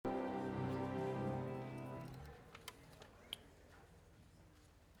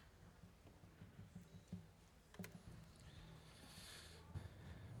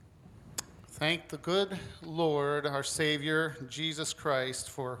Thank the good Lord, our Savior, Jesus Christ,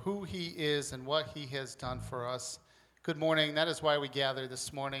 for who he is and what he has done for us. Good morning. That is why we gather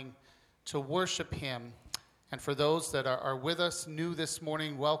this morning, to worship him. And for those that are with us new this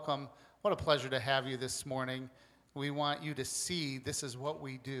morning, welcome. What a pleasure to have you this morning. We want you to see this is what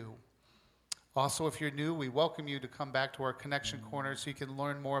we do. Also, if you're new, we welcome you to come back to our Connection Corner so you can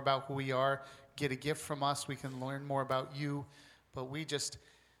learn more about who we are, get a gift from us, we can learn more about you. But we just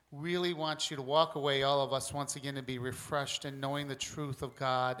really want you to walk away, all of us, once again, to be refreshed in knowing the truth of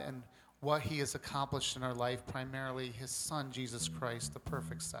God and what he has accomplished in our life, primarily his Son, Jesus Christ, the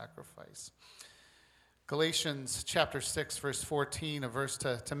perfect sacrifice. Galatians chapter 6, verse 14, a verse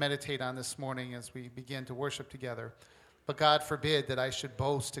to meditate on this morning as we begin to worship together. But God forbid that I should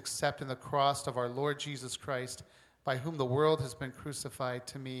boast except in the cross of our Lord Jesus Christ, by whom the world has been crucified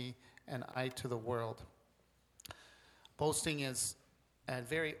to me and I to the world. Boasting is a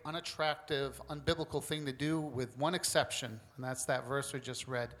very unattractive, unbiblical thing to do, with one exception, and that's that verse we just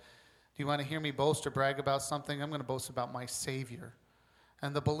read. Do you want to hear me boast or brag about something? I'm going to boast about my Savior.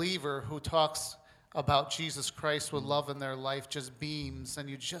 And the believer who talks about Jesus Christ with love in their life just beams, and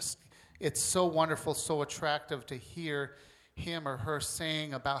it's so wonderful, so attractive to hear him or her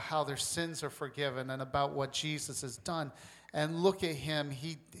saying about how their sins are forgiven and about what Jesus has done. And look at him.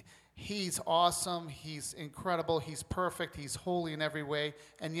 He's awesome, he's incredible, he's perfect, he's holy in every way,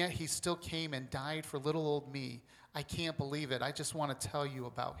 and yet he still came and died for little old me. I can't believe it. I just want to tell you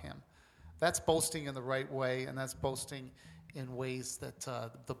about him. That's boasting in the right way, and that's boasting in ways that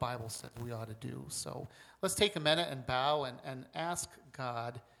the Bible says we ought to do. So let's take a minute and bow and ask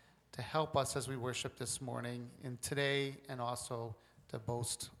God to help us as we worship this morning and today, and also to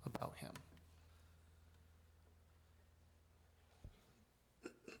boast about him.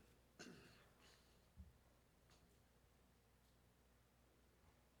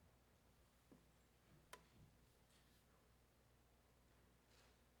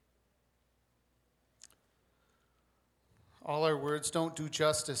 All our words don't do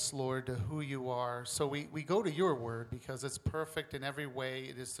justice, Lord, to who you are. So we go to your word because it's perfect in every way.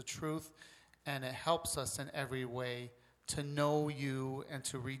 It is the truth, and it helps us in every way to know you and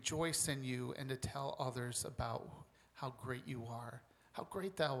to rejoice in you and to tell others about how great you are, how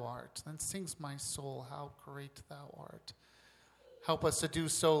great thou art. Then sings my soul, how great thou art. Help us to do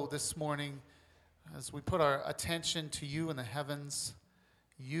so this morning as we put our attention to you in the heavens.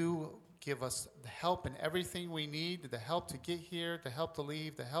 You give us the help in everything we need, the help to get here, the help to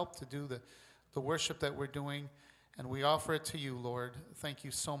leave, the help to do the worship that we're doing. And we offer it to you, Lord. Thank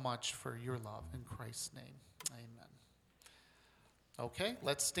you so much for your love. In Christ's name, amen. Okay,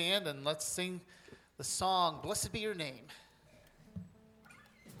 let's stand and let's sing the song, Blessed Be Your Name.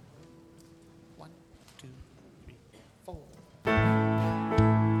 1, 2, 3, 4.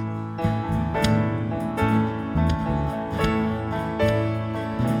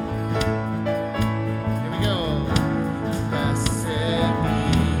 Your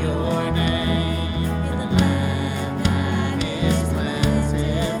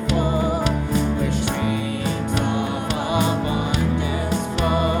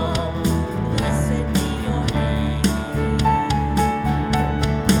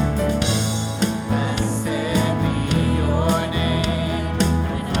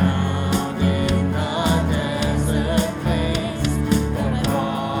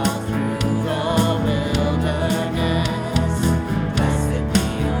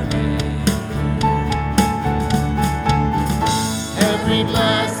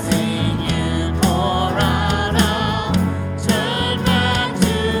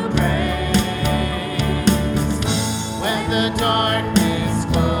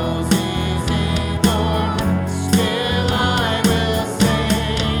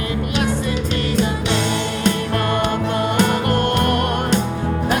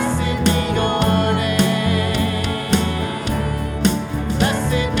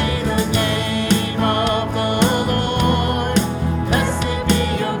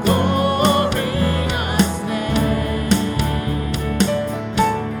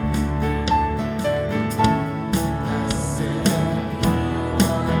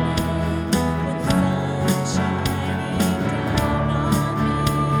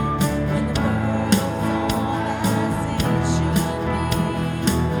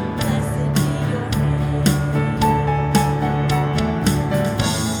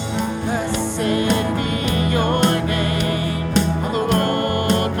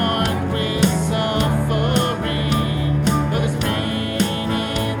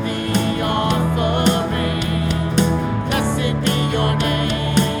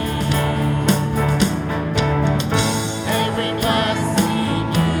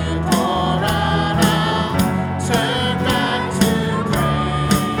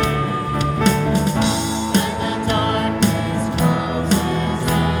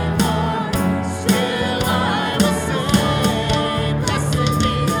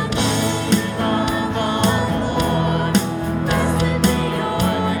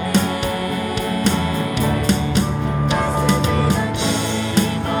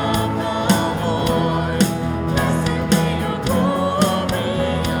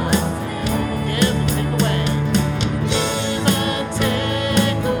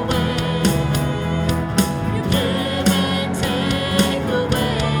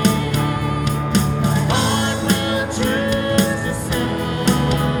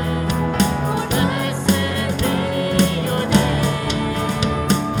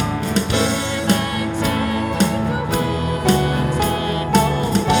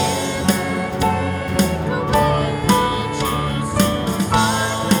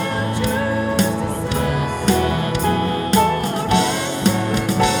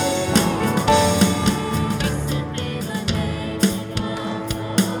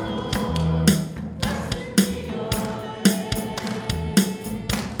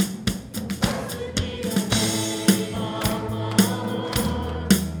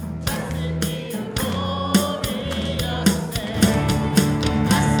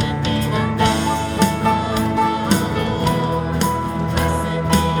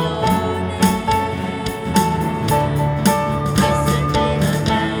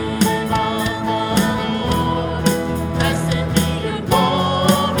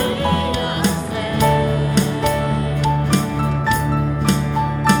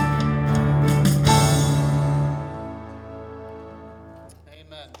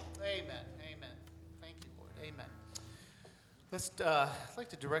Amen. Amen. Thank you, Lord. Amen. I'd like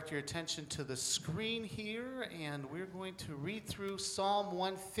to direct your attention to the screen here, and we're going to read through Psalm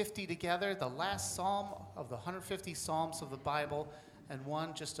 150 together, the last psalm of the 150 psalms of the Bible, and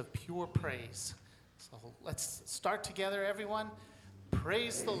one just of pure praise. So let's start together, everyone.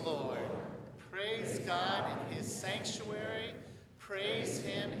 Praise the Lord. Praise God in his sanctuary. Praise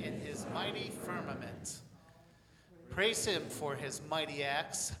him in his mighty firmament. Praise him for his mighty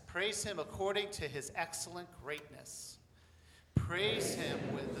acts. Praise him according to his excellent greatness. Praise him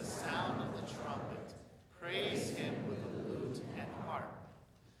with the sound of the trumpet. Praise him with the lute and harp.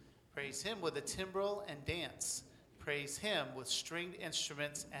 Praise him with the timbrel and dance. Praise him with stringed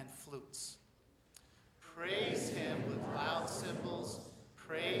instruments and flutes. Praise him with loud cymbals.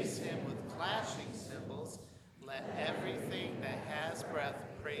 Praise him with clashing cymbals. Let everything that has breath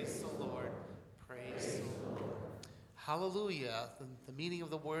praise the Lord. Praise the Lord. Hallelujah. The meaning of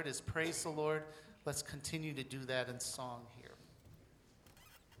the word is praise the Lord. Let's continue to do that in song here.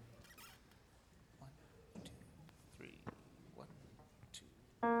 1, 2, 3. 1, 2.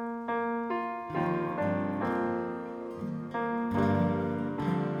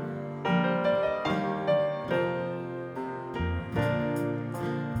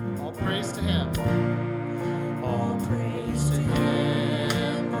 All praise to him. All praise to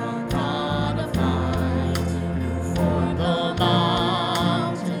him, the God of light, who formed the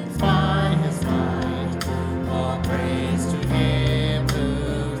mountains by his might. All praise to him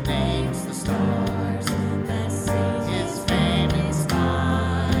who names the stars, that sing his fame in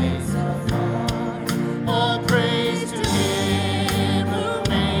sky.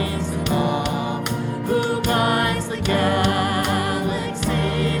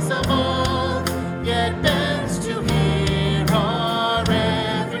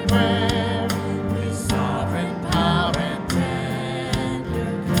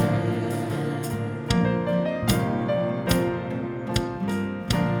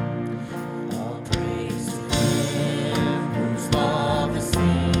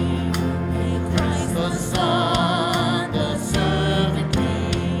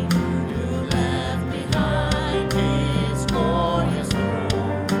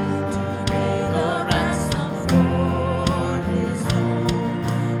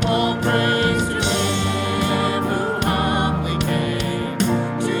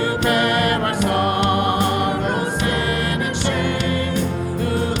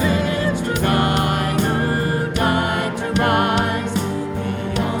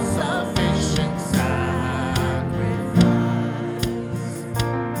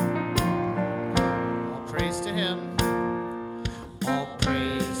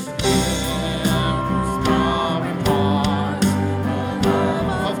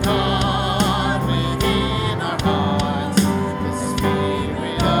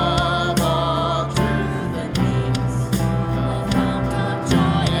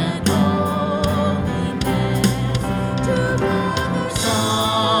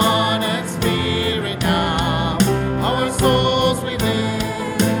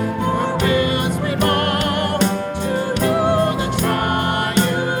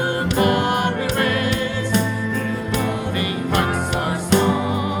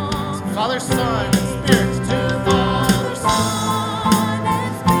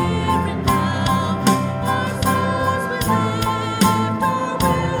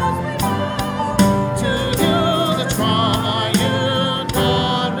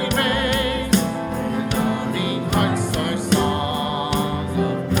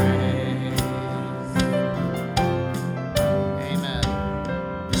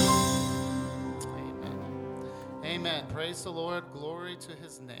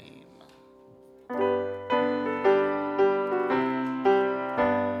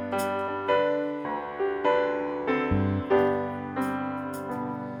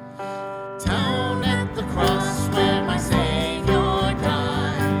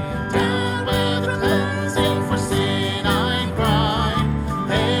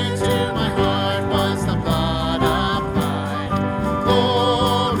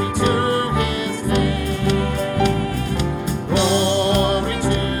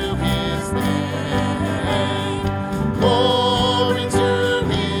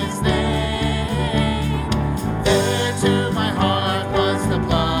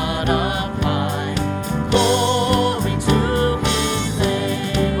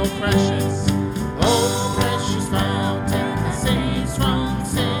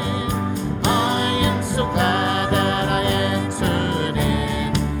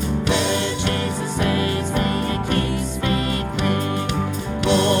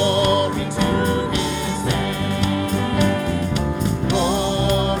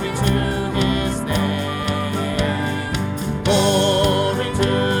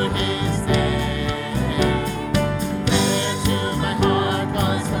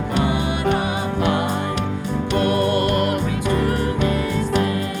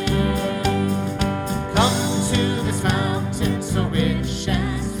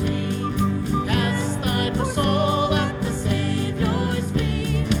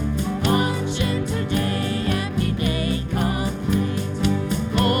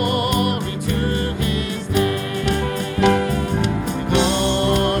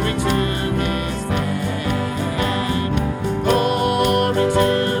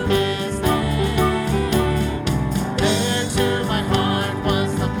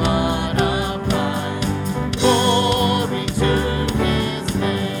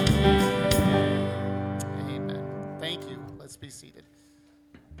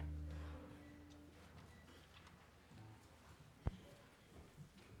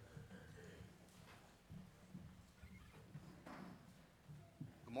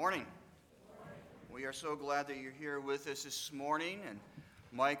 Morning. We are so glad that you're here with us this morning. And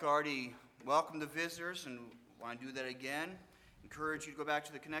Mike already welcomed the visitors and want to do that again. Encourage you to go back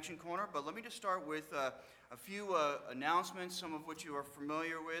to the Connection Corner. But let me just start with a few announcements, some of which you are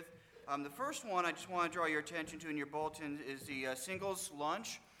familiar with. The first one I just want to draw your attention to in your bulletin is the singles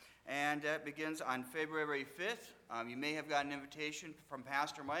lunch. And that begins on February 5th. You may have gotten an invitation from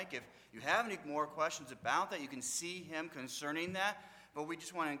Pastor Mike. If you have any more questions about that, you can see him concerning that. But we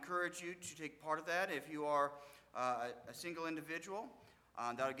just want to encourage you to take part of that if you are a single individual.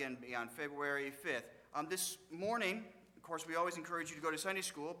 That'll again be on February 5th. This morning, of course, we always encourage you to go to Sunday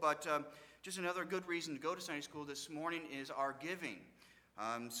school, but just another good reason to go to Sunday school this morning is our giving.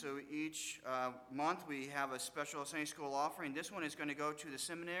 So each month we have a special Sunday school offering. This one is going to go to the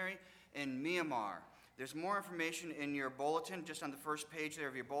seminary in Myanmar. There's more information in your bulletin, just on the first page there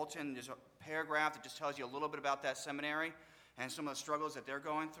of your bulletin. There's a paragraph that just tells you a little bit about that seminary and some of the struggles that they're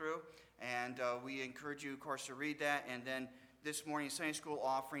going through. And we encourage you, of course, to read that. And then this morning's Sunday school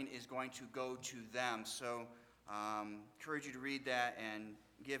offering is going to go to them. So encourage you to read that and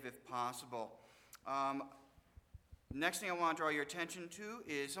give if possible. Next thing I want to draw your attention to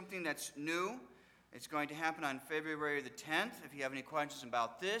is something that's new. It's going to happen on February the 10th. If you have any questions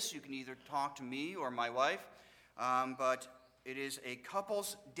about this, you can either talk to me or my wife. But it is a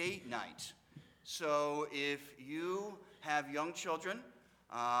couples date night. So if you have young children,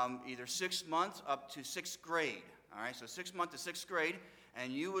 either 6 months up to 6th grade, all right, so 6 months to 6th grade,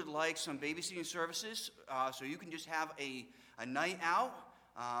 and you would like some babysitting services, so you can just have a night out.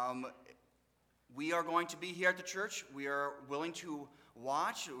 We are going to be here at the church. We are willing to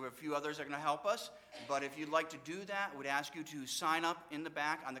watch. A few others are going to help us. But if you'd like to do that, I would ask you to sign up in the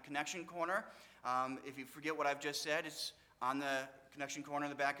back on the Connection Corner. If you forget what I've just said, it's on the Connection Corner in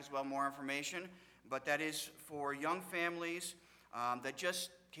the back as well, more information. But that is for young families that just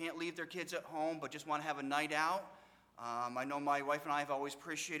can't leave their kids at home but just want to have a night out. I know my wife and I have always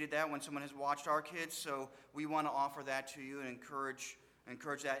appreciated that when someone has watched our kids, so we want to offer that to you and encourage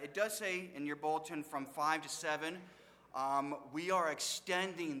that. It does say in your bulletin from 5 to 7. We are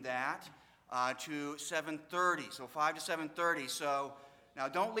extending that to 7:30, so 5 to 7:30. So now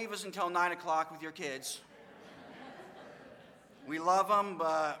don't leave us until 9 o'clock with your kids. We love them,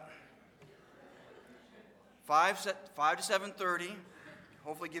 but 5 to 7:30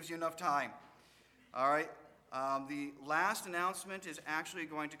 hopefully gives you enough time. All right. The last announcement is actually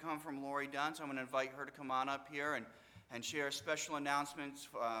going to come from Lori Dunn, so I'm going to invite her to come on up here and share special announcements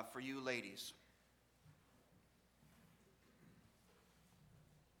for you ladies.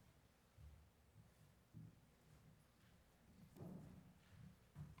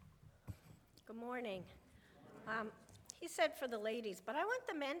 Good morning. He said for the ladies, but I want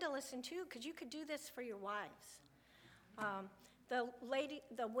the men to listen too, because you could do this for your wives.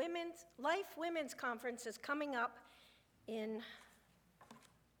 The Women's Conference is coming up in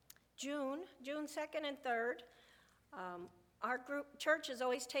June 2nd and 3rd. Our church has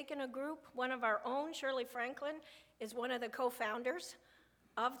always taken a group. One of our own, Shirley Franklin, is one of the co-founders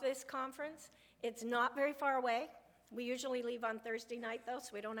of this conference. It's not very far away. We usually leave on Thursday night, though,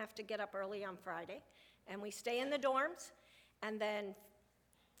 so we don't have to get up early on Friday. And we stay in the dorms. And then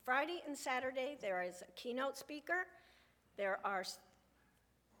Friday and Saturday, there is a keynote speaker. There are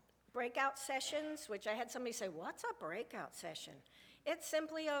breakout sessions, which I had somebody say, what's a breakout session? It's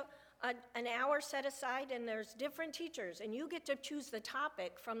simply an hour set aside, and there's different teachers, and you get to choose the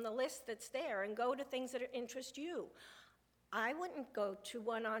topic from the list that's there and go to things that interest you. I wouldn't go to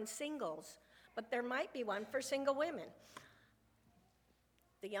one on singles, but there might be one for single women.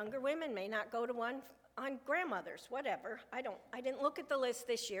 The younger women may not go to one on grandmothers, whatever. I didn't look at the list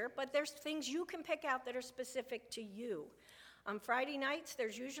this year, but there's things you can pick out that are specific to you. On Friday nights,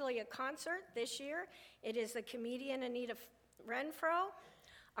 there's usually a concert. This year, it is the comedian Anita Renfro.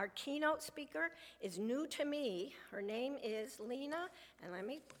 Our keynote speaker is new to me. Her name is Lena, and let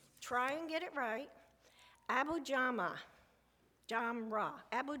me try and get it right, Abu Jamra.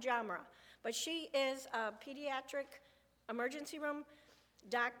 But she is a pediatric emergency room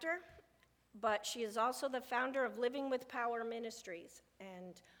doctor, but she is also the founder of Living with Power Ministries,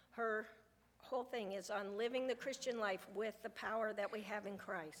 and her whole thing is on living the Christian life with the power that we have in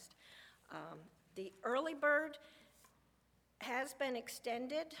Christ. The early bird has been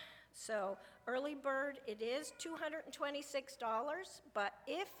extended, so early bird, it is $226, but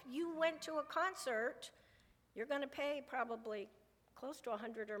if you went to a concert, you're going to pay probably close to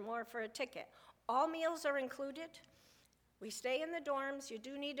 $100 or more for a ticket. All meals are included. We stay in the dorms. You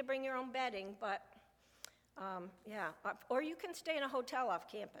do need to bring your own bedding, but or you can stay in a hotel off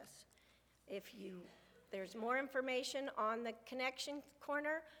campus if you There's more information on the Connection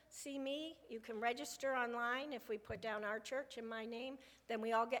Corner. See me. You can register online. If we put down our church and my name, then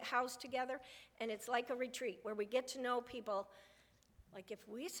we all get housed together. And it's like a retreat where we get to know people. Like if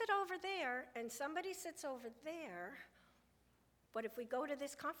we sit over there and somebody sits over there, but if we go to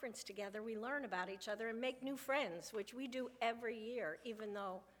this conference together, we learn about each other and make new friends, which we do every year, even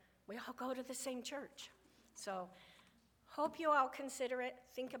though we all go to the same church. So hope you all consider it,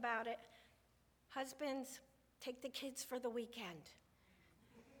 think about it. Husbands, take the kids for the weekend.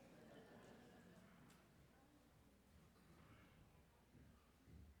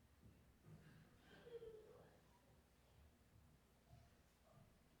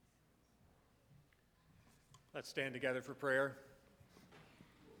 Let's stand together for prayer.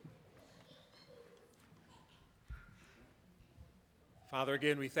 Father,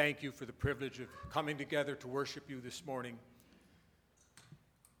 again, we thank you for the privilege of coming together to worship you this morning.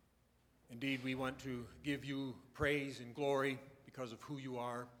 Indeed, we want to give you praise and glory because of who you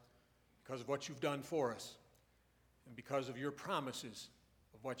are, because of what you've done for us, and because of your promises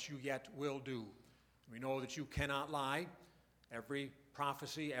of what you yet will do. We know that you cannot lie. Every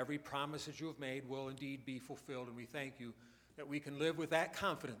prophecy, every promise that you have made will indeed be fulfilled, and we thank you that we can live with that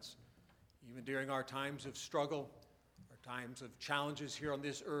confidence even during our times of struggle, our times of challenges here on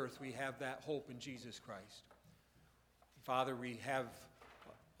this earth. We have that hope in Jesus Christ. Father, we have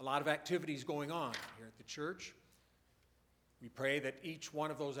a lot of activities going on here at the church. We pray that each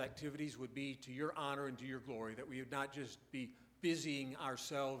one of those activities would be to your honor and to your glory, that we would not just be busying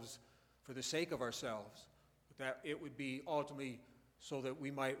ourselves for the sake of ourselves, but that it would be ultimately so that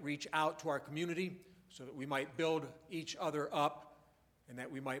we might reach out to our community, so that we might build each other up, and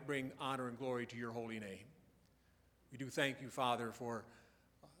that we might bring honor and glory to your holy name. We do thank you, Father, for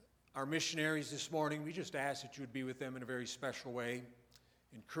our missionaries this morning. We just ask that you would be with them in a very special way.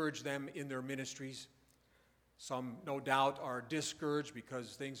 Encourage them in their ministries. Some, no doubt, are discouraged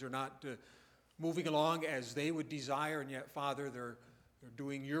because things are not moving along as they would desire, and yet, Father, they're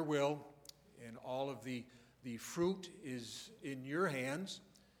doing your will, and all of the fruit is in your hands.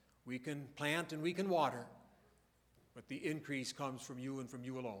 We can plant and we can water, but the increase comes from you and from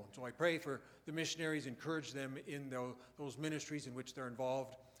you alone. So I pray for the missionaries, encourage them in those ministries in which they're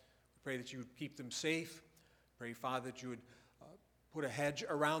involved. I pray that you would keep them safe. Pray, Father, that you would put a hedge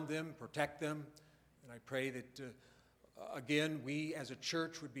around them, protect them. And I pray that, again, we as a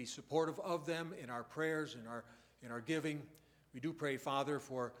church would be supportive of them in our prayers, in our giving. We do pray, Father,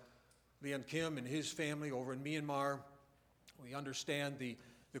 for Leon Kim and his family over in Myanmar. We understand the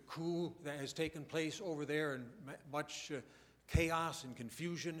coup that has taken place over there, and much chaos and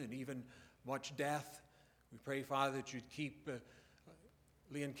confusion and even much death. We pray, Father, that you'd keep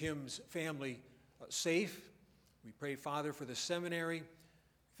Leon Kim's family safe. We pray, Father, for the seminary.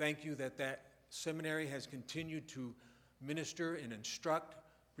 Thank you that seminary has continued to minister and instruct,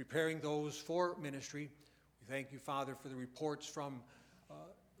 preparing those for ministry. We thank you, Father, for the reports from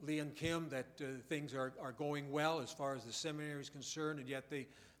Leon Kim that things are going well as far as the seminary is concerned, and yet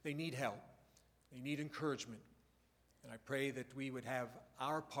they need help. They need encouragement. And I pray that we would have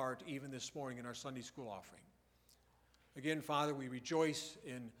our part even this morning in our Sunday school offering. Again, Father, we rejoice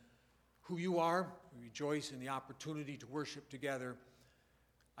in who you are. We rejoice in the opportunity to worship together.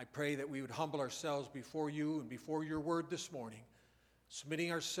 I pray that we would humble ourselves before you and before your word this morning,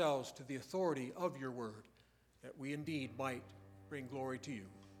 submitting ourselves to the authority of your word, that we indeed might bring glory to you.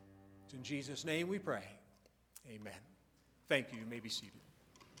 It's in Jesus' name we pray. Amen. Thank you. You may be seated.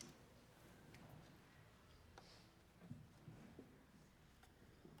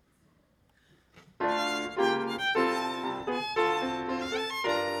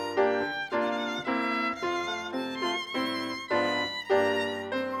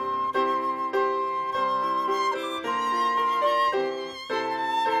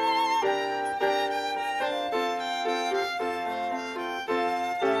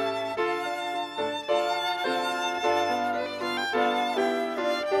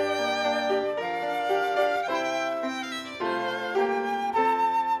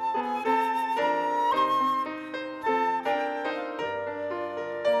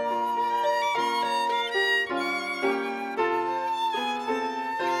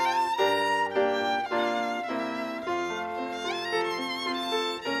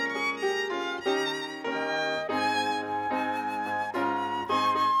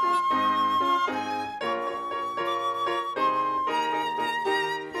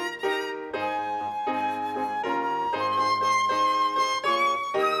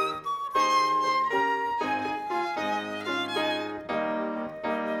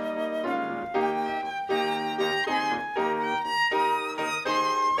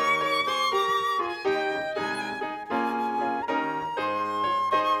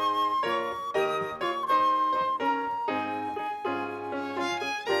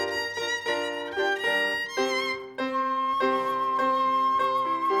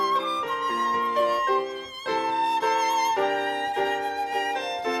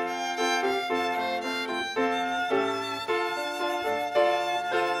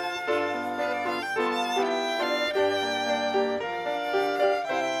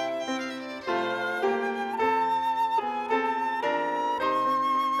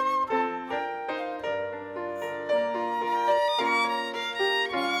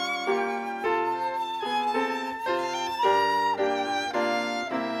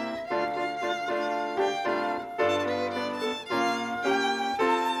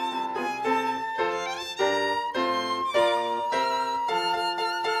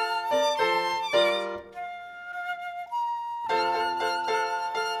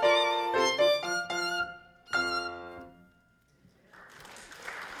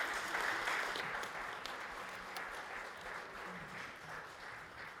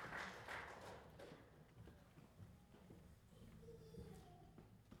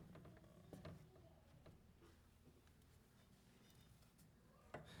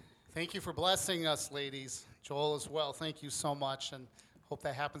 Thank you for blessing us, ladies. Joel as well. Thank you so much, and hope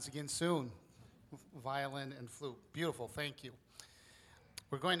that happens again soon. Violin and flute. Beautiful. Thank you.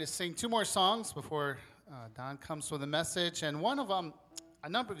 We're going to sing 2 more songs before Don comes with a message, and one of them, a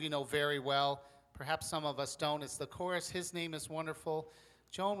number of you know very well. Perhaps some of us don't. It's the chorus, His Name is Wonderful.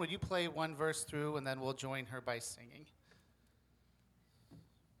 Joan, would you play one verse through, and then we'll join her by singing.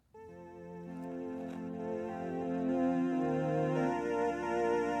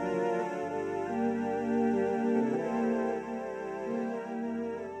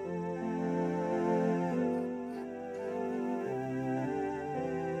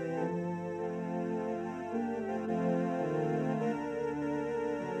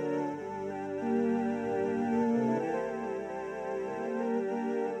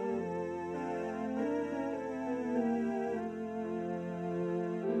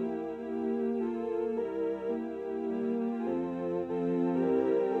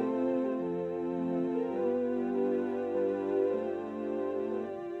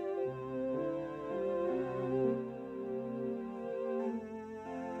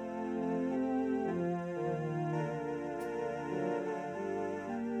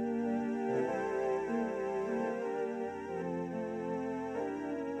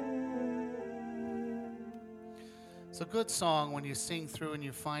 It's a good song when you sing through and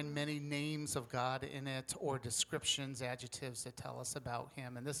you find many names of God in it or descriptions, adjectives that tell us about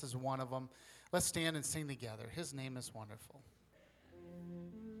him, and this is one of them. Let's stand and sing together. His name is wonderful.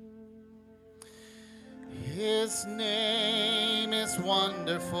 His name is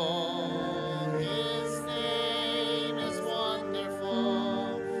wonderful. His name is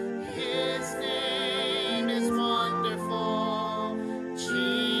wonderful. His name is wonderful.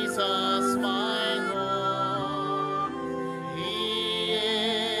 Jesus, my Lord. He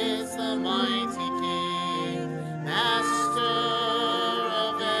is the mighty King, Master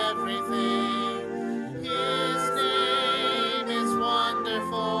of everything. His name is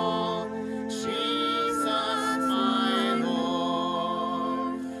wonderful. Jesus, my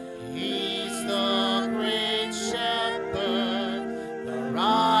Lord. He's the great shepherd, the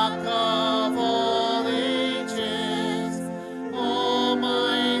rock of all ages.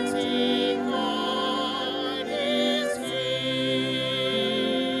 Almighty God is He.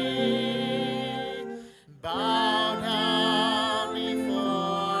 Bow down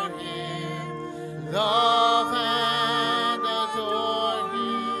before Him, love and adore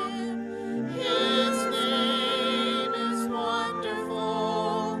Him. His name is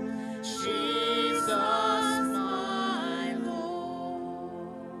wonderful, Jesus, my Lord.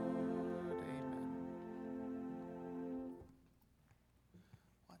 Amen.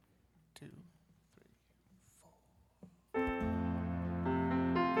 1, 2, 3, 4.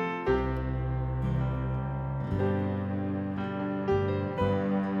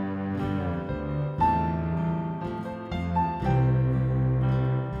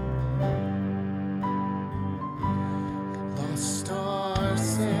 Lost are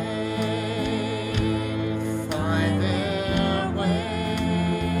saved, find their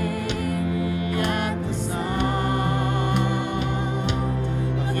way at the sound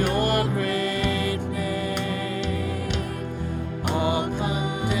of your great name. All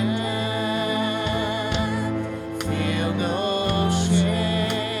condemned, feel no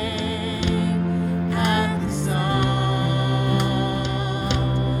shame at the sound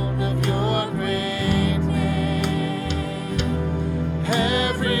of your great name.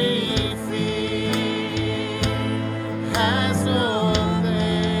 Every fear has no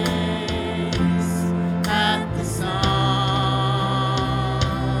place at the sound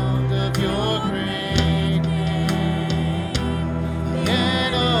of your great name. The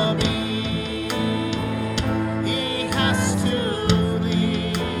enemy, he has to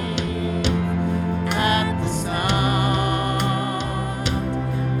leave at the sound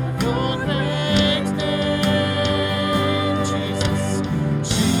of your great name. Jesus,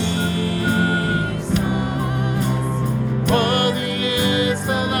 Jesus, worthy is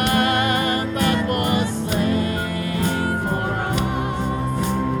the Lamb that was slain for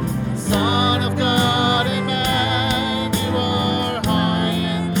us. Son of God, Emmanuel, high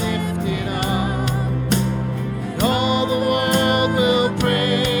and lifted up, and all the world will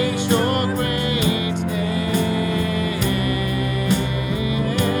praise your great name.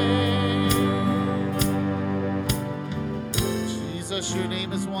 Jesus, your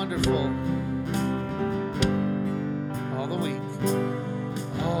name is wonderful. All the weak,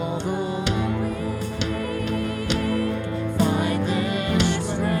 all the weak find their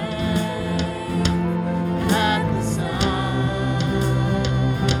strength at the sound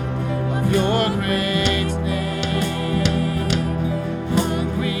of your great name.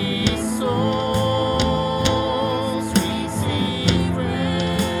 Hungry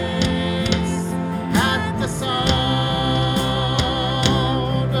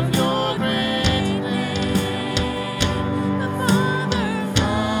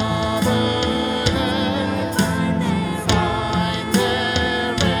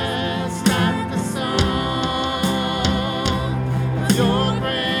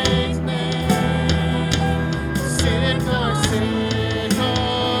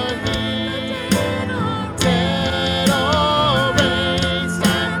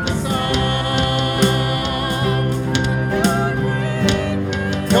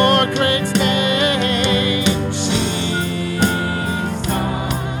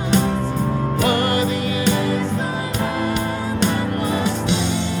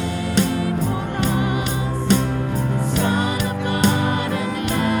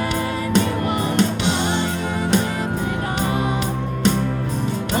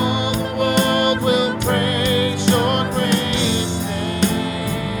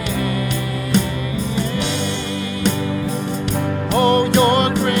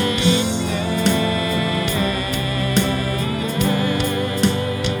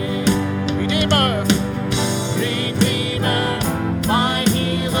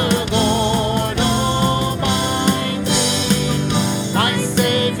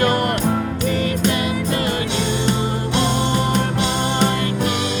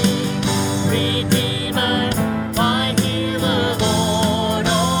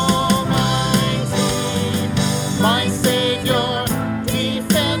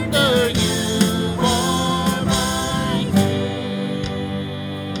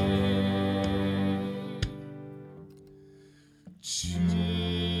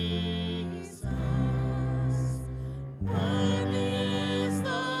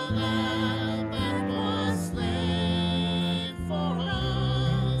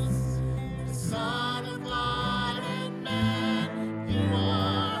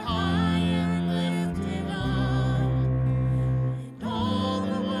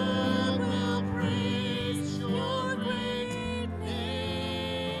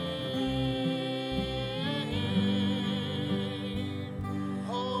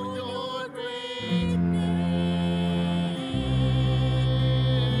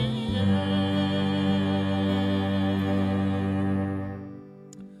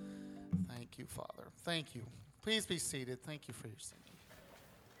Thank you. Please be seated. Thank you for your singing.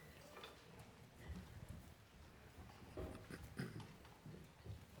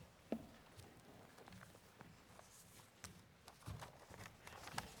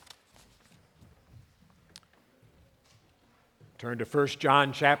 Turn to 1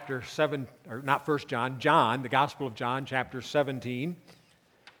 John chapter 7, or not 1 John, John, the Gospel of John, chapter 17.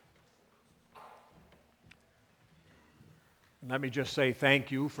 And let me just say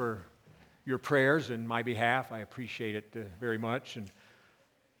thank you for your prayers in my behalf. I appreciate it very much. And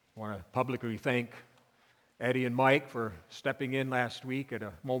I want to publicly thank Eddie and Mike for stepping in last week at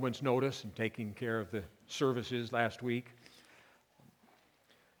a moment's notice and taking care of the services last week.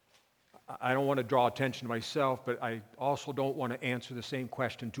 I don't want to draw attention to myself, but I also don't want to answer the same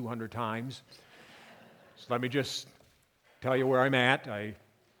question 200 times. So let me just tell you where I'm at. I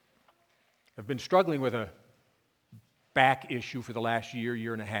have been struggling with a back issue for the last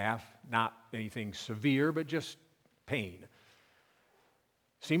year and a half. Not anything severe, but just pain.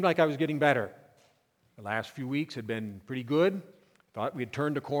 Seemed like I was getting better. The last few weeks had been pretty good. Thought we had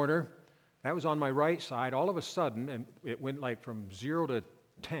turned a corner. That was on my right side. All of a sudden, and it went like from 0 to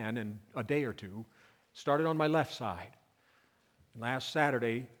 10 in a day or two, started on my left side. Last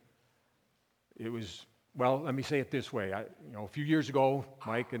Saturday, it was, well, let me say it this way. A few years ago,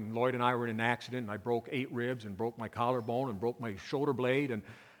 Mike and Lloyd and I were in an accident, and I broke 8 ribs and broke my collarbone and broke my shoulder blade, and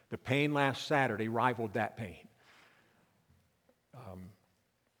the pain last Saturday rivaled that pain.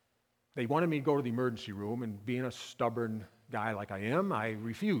 They wanted me to go to the emergency room, and being a stubborn guy like I am, I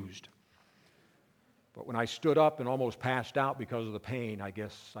refused. But when I stood up and almost passed out because of the pain, I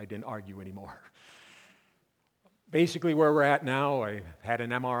guess I didn't argue anymore. Basically, where we're at now, I had an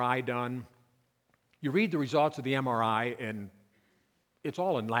MRI done. You read the results of the MRI, and it's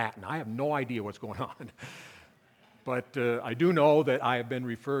all in Latin. I have no idea what's going on. But I do know that I have been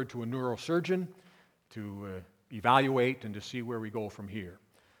referred to a neurosurgeon to evaluate and to see where we go from here.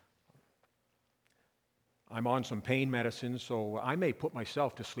 I'm on some pain medicine, so I may put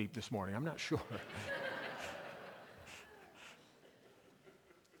myself to sleep this morning. I'm not sure.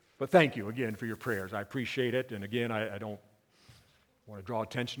 But thank you again for your prayers. I appreciate it. And again, I don't want to draw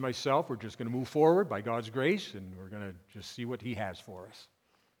attention to myself. We're just going to move forward by God's grace, and we're going to just see what He has for us.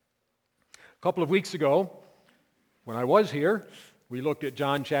 A couple of weeks ago, when I was here, we looked at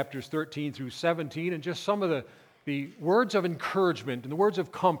John chapters 13 through 17 and just some of the words of encouragement and the words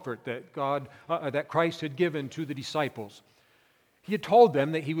of comfort that Christ had given to the disciples. He had told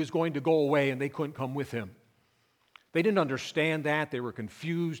them that He was going to go away and they couldn't come with Him. They didn't understand that. They were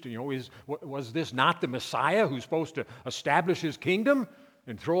confused. Was this not the Messiah who's supposed to establish His kingdom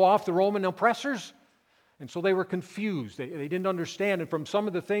and throw off the Roman oppressors? And so they were confused. They didn't understand. And from some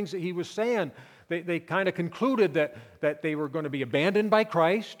of the things that He was saying, they kind of concluded that they were going to be abandoned by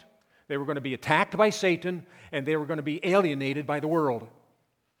Christ, they were going to be attacked by Satan, and they were going to be alienated by the world.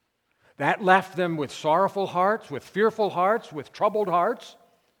 That left them with sorrowful hearts, with fearful hearts, with troubled hearts.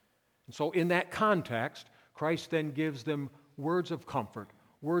 And so in that context, Christ then gives them words of comfort,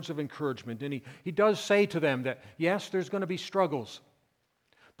 words of encouragement. And he does say to them that, yes, there's going to be struggles,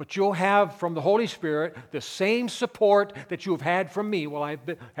 but you'll have from the Holy Spirit the same support that you have had from me while I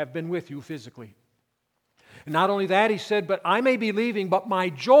have been with you physically. And not only that, he said, but I may be leaving, but my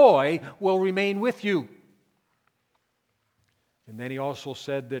joy will remain with you. And then he also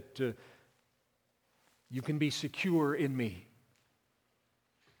said that you can be secure in me.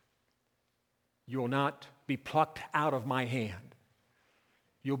 You will not be plucked out of my hand.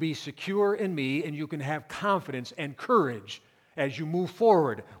 You'll be secure in me, and you can have confidence and courage as you move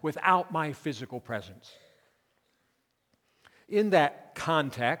forward without my physical presence. In that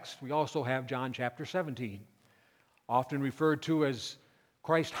context, we also have John chapter 17, often referred to as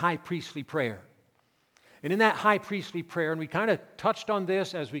Christ's high priestly prayer. And in that high priestly prayer, and we kind of touched on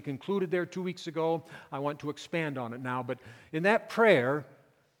this as we concluded there 2 weeks ago, I want to expand on it now, but in that prayer,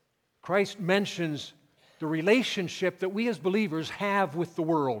 Christ mentions the relationship that we as believers have with the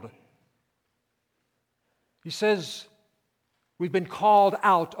world. He says, we've been called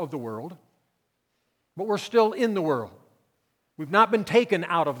out of the world, but we're still in the world. We've not been taken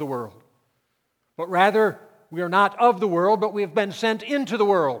out of the world, but rather we are not of the world, but we have been sent into the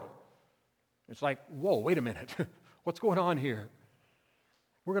world. It's like, whoa, wait a minute. What's going on here?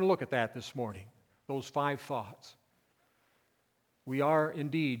 We're going to look at that this morning, those 5 thoughts. We are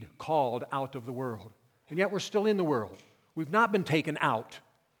indeed called out of the world, and yet we're still in the world. We've not been taken out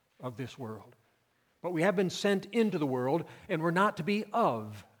of this world, but we have been sent into the world, and we're not to be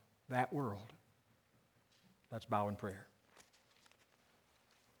of that world. Let's bow in prayer.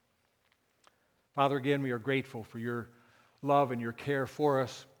 Father, again, we are grateful for your love and your care for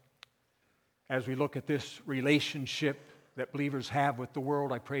us. as we look at this relationship that believers have with the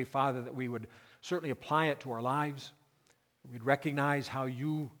world, I pray, Father, that we would certainly apply it to our lives. We'd recognize how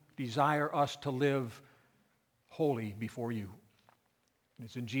you desire us to live holy before you. And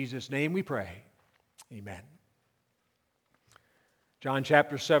it's in Jesus' name we pray. Amen. John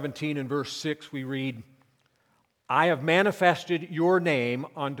chapter 17 and verse 6, we read, I have manifested your name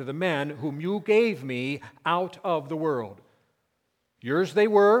unto the men whom you gave me out of the world. Yours they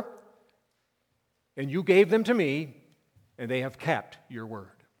were, and you gave them to me, and they have kept your word.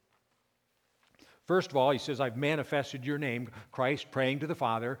 First of all, he says, I've manifested your name, Christ praying to the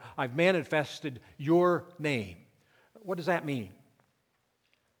Father. I've manifested your name. What does that mean?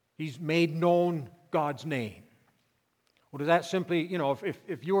 He's made known God's name. Well, does that simply,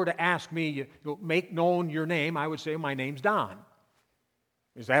 if you were to ask me, you'll make known your name, I would say, my name's Don.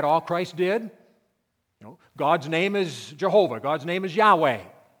 Is that all Christ did? God's name is Jehovah. God's name is Yahweh.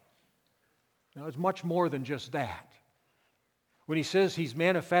 No, it's much more than just that. When he says he's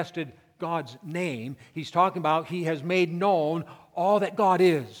manifested God's name, he's talking about he has made known all that God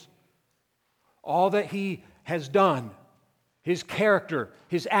is, all that he has done, his character,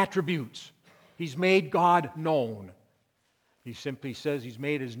 his attributes. He's made God known. He simply says he's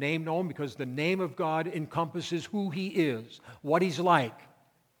made his name known because the name of God encompasses who he is, what he's like,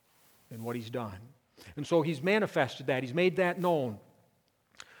 and what he's done. And so he's manifested that. He's made that known.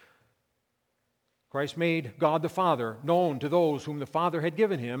 Christ made God the Father known to those whom the Father had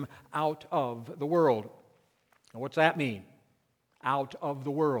given him out of the world. Now, what's that mean? Out of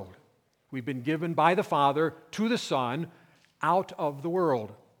the world. We've been given by the Father to the Son out of the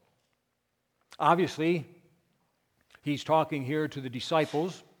world. Obviously, he's talking here to the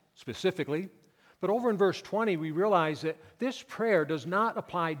disciples specifically, but over in verse 20 we realize that this prayer does not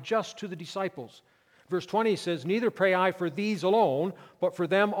apply just to the disciples. Verse 20 says, neither pray I for these alone, but for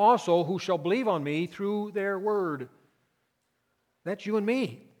them also who shall believe on me through their word. That's you and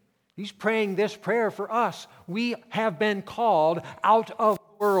me. He's praying this prayer for us. We have been called out of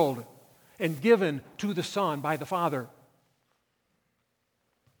the world and given to the Son by the Father.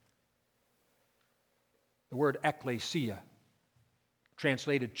 The word ekklesia,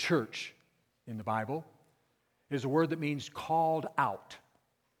 translated church in the Bible, is a word that means called out.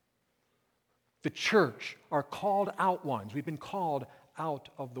 The church are called out ones. We've been called out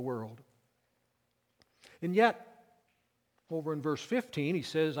of the world. And yet, over in verse 15, he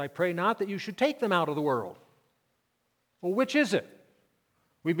says, I pray not that you should take them out of the world. Well, which is it?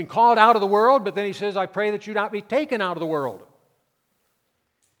 We've been called out of the world, but then he says, I pray that you not be taken out of the world.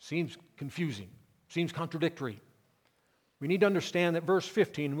 Seems confusing. Seems contradictory. We need to understand that verse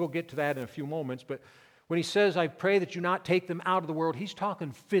 15, and we'll get to that in a few moments, but when he says, I pray that you not take them out of the world, he's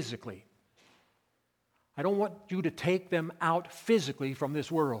talking physically. I don't want you to take them out physically from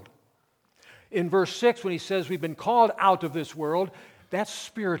this world. In verse 6, when he says we've been called out of this world, that's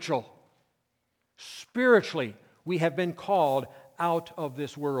spiritual. Spiritually, we have been called out of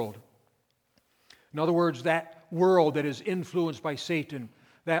this world. In other words, that world that is influenced by Satan,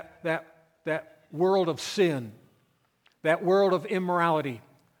 that world of sin, that world of immorality,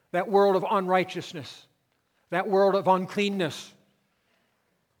 that world of unrighteousness, that world of uncleanness.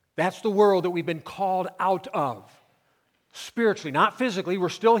 That's the world that we've been called out of. Spiritually, not physically, we're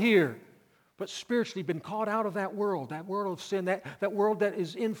still here, but spiritually been called out of that world of sin, that world that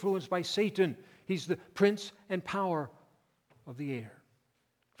is influenced by Satan. He's the prince and power of the air.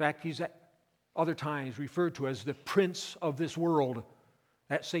 In fact, he's at other times referred to as the prince of this world.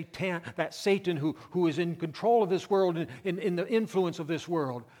 That Satan who is in control of this world, in the influence of this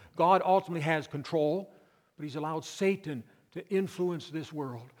world. God ultimately has control, but he's allowed Satan to influence this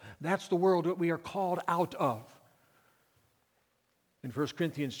world. That's the world that we are called out of. In 1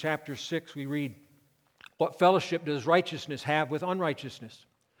 Corinthians chapter 6, we read, what fellowship does righteousness have with unrighteousness?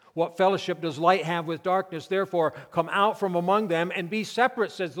 What fellowship does light have with darkness? Therefore, come out from among them and be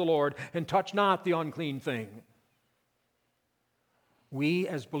separate, says the Lord, and touch not the unclean thing. We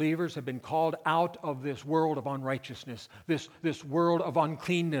as believers have been called out of this world of unrighteousness, this world of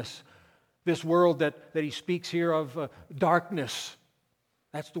uncleanness, this world that he speaks here of darkness.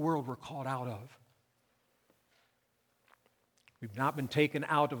 That's the world we're called out of. We've not been taken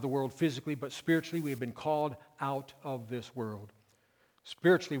out of the world physically, but spiritually we have been called out of this world.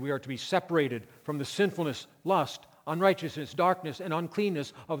 Spiritually, we are to be separated from the sinfulness, lust, unrighteousness, darkness, and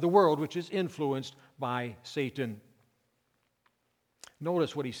uncleanness of the world, which is influenced by Satan.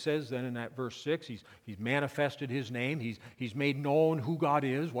 Notice what he says then in that verse 6. He's manifested his name. He's made known who God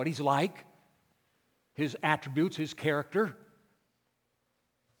is, what he's like, his attributes, his character.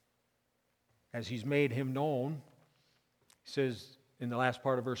 As he's made him known, he says in the last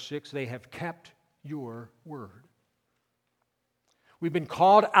part of verse 6, they have kept your word. We've been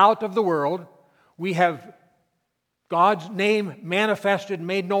called out of the world. We have God's name manifested,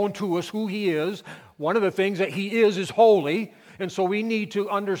 made known to us who He is. One of the things that He is holy. And so we need to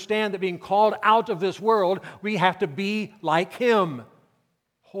understand that being called out of this world, we have to be like Him,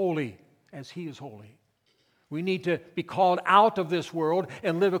 holy as He is holy. We need to be called out of this world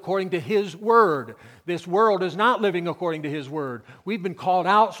and live according to His Word. This world is not living according to His Word. We've been called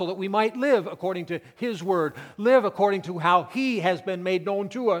out so that we might live according to His Word, live according to how He has been made known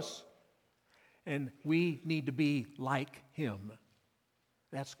to us. And we need to be like Him.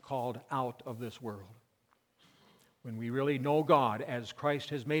 That's called out of this world. When we really know God as Christ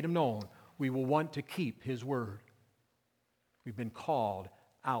has made Him known, we will want to keep His Word. We've been called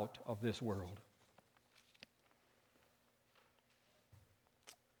out of this world.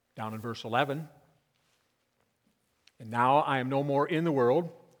 Down in verse 11, and now I am no more in the world,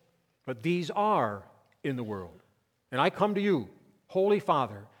 but these are in the world. And I come to you, Holy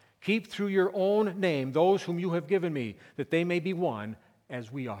Father, keep through your own name those whom you have given me, that they may be one as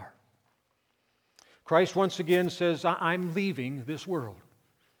we are. Christ once again says, I'm leaving this world.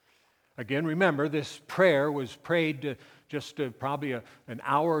 Again, remember, this prayer was prayed just probably an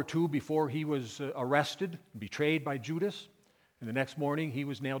hour or two before He was arrested, betrayed by Judas. And the next morning, He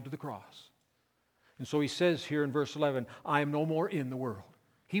was nailed to the cross. And so He says here in verse 11, I am no more in the world.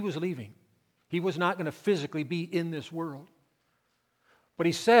 He was leaving. He was not going to physically be in this world. But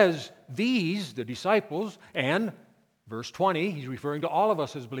He says, these, the disciples, and verse 20, He's referring to all of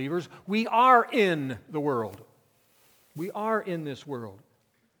us as believers, we are in the world. We are in this world.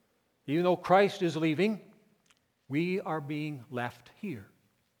 Even though Christ is leaving, we are being left here.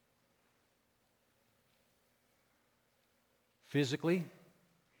 Physically,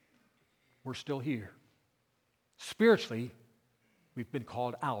 we're still here. Spiritually, we've been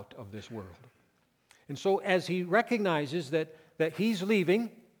called out of this world. And so as He recognizes that He's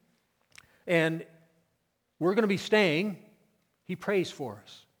leaving and we're going to be staying, He prays for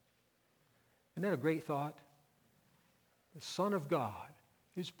us. Isn't that a great thought? The Son of God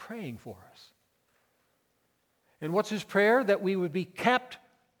is praying for us. And what's His prayer? That we would be kept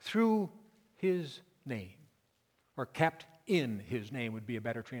through His name, or kept in His name would be a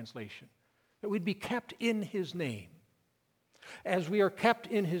better translation. That we'd be kept in His name. As we are kept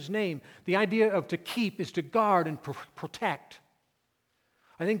in His name, the idea of to keep is to guard and protect.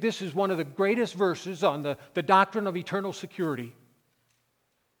 I think this is one of the greatest verses on the doctrine of eternal security.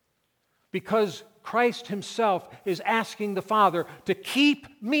 Because Christ Himself is asking the Father to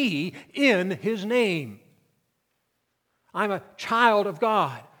keep me in His name. I'm a child of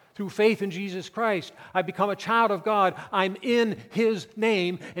God. Through faith in Jesus Christ, I become a child of God. I'm in His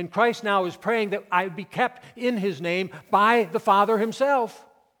name, and Christ now is praying that I be kept in His name by the Father Himself.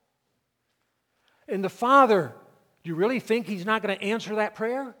 And the Father, do you really think He's not going to answer that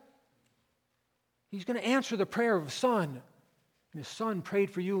prayer? He's going to answer the prayer of the Son. And His Son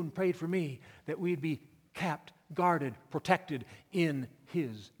prayed for you and prayed for me that we'd be kept, guarded, protected in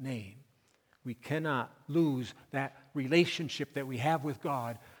His name. We cannot lose that relationship that we have with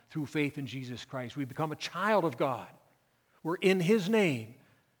God through faith in Jesus Christ. We become a child of God. We're in His name,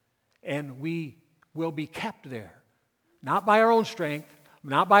 and we will be kept there. Not by our own strength,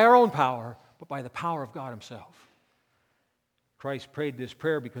 not by our own power, but by the power of God Himself. Christ prayed this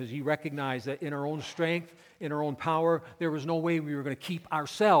prayer because He recognized that in our own strength, in our own power, there was no way we were going to keep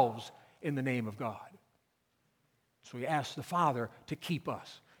ourselves in the name of God. So He asked the Father to keep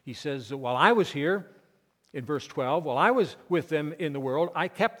us. He says that while I was here, in verse 12, while I was with them in the world, I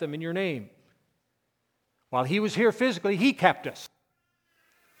kept them in your name. While He was here physically, He kept us.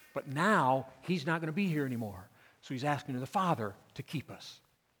 But now, He's not going to be here anymore. So He's asking the Father to keep us.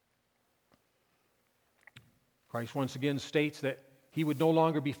 Christ once again states that He would no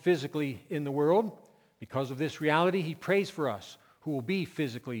longer be physically in the world. Because of this reality, He prays for us who will be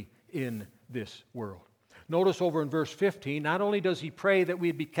physically in this world. Notice over in verse 15, not only does He pray that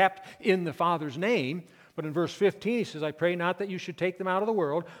we'd be kept in the Father's name, but in verse 15 He says, I pray not that you should take them out of the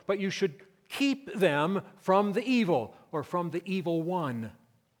world, but you should keep them from the evil, or from the evil one.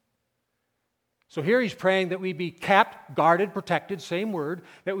 So here He's praying that we be kept, guarded, protected, same word,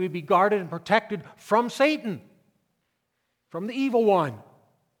 that we be guarded and protected from Satan, from the evil one.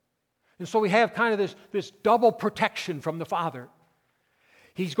 And so we have kind of this double protection from the Father.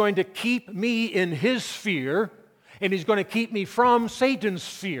 He's going to keep me in His sphere, and He's going to keep me from Satan's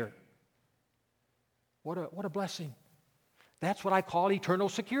sphere. What a blessing. That's what I call eternal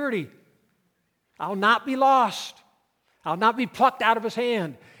security. I'll not be lost. I'll not be plucked out of His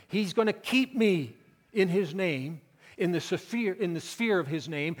hand. He's going to keep me in His name, in the sphere of His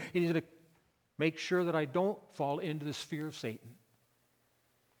name, and He's going to make sure that I don't fall into the sphere of Satan.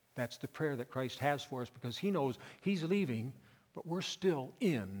 That's the prayer that Christ has for us, because He knows He's leaving, but we're still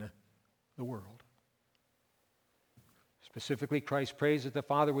in the world. Specifically, Christ prays that the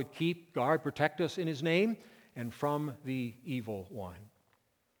Father would keep, guard, protect us in His name and from the evil one.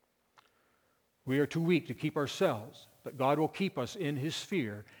 We are too weak to keep ourselves, but God will keep us in His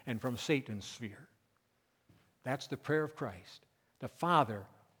sphere and from Satan's sphere. That's the prayer of Christ. The Father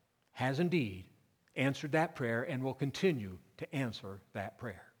has indeed answered that prayer and will continue to answer that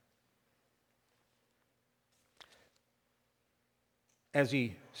prayer. As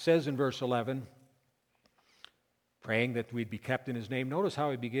He says in verse 11, praying that we'd be kept in His name, notice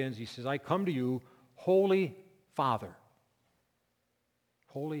how He begins. He says, I come to you, Holy Father.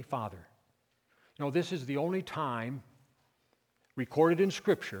 Holy Father. You know, this is the only time recorded in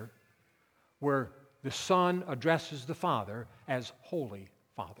Scripture where the Son addresses the Father as Holy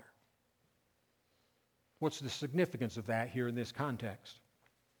Father. What's the significance of that here in this context?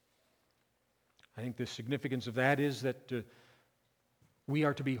 I think the significance of that is that we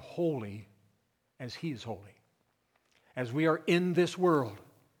are to be holy as He is holy. As we are in this world,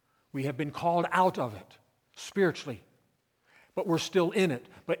 we have been called out of it spiritually, but we're still in it.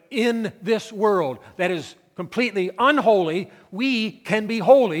 But in this world that is completely unholy, we can be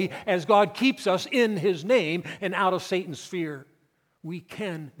holy as God keeps us in His name and out of Satan's sphere. We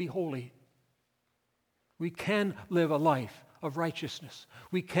can be holy. We can live a life of righteousness.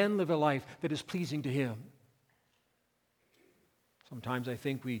 We can live a life that is pleasing to Him. Sometimes I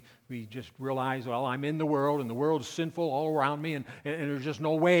think we just realize, well, I'm in the world and the world's sinful all around me, and there's just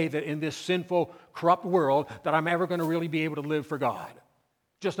no way that in this sinful, corrupt world that I'm ever going to really be able to live for God.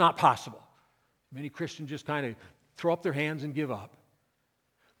 Just not possible. Many Christians just kind of throw up their hands and give up.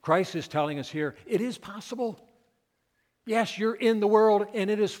 Christ is telling us here, it is possible. Yes, you're in the world and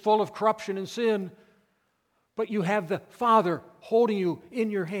it is full of corruption and sin, but you have the Father holding you in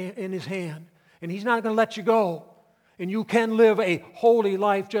His hand, and He's not going to let you go. And you can live a holy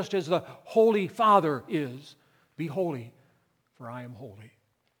life just as the Holy Father is. Be holy, for I am holy.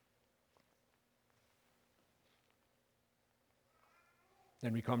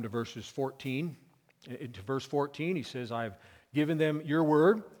 Then we come to verses 14. Into verse 14, he says, I've given them your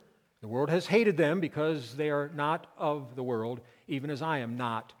word. The world has hated them because they are not of the world, even as I am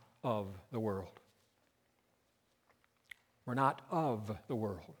not of the world. We're not of the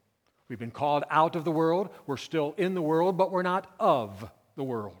world. We've been called out of the world. We're still in the world, but we're not of the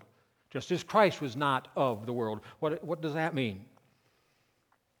world. Just as Christ was not of the world. What does that mean?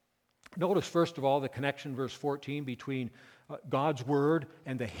 Notice, first of all, the connection, verse 14, between God's word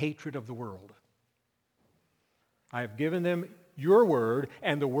and the hatred of the world. I have given them your word,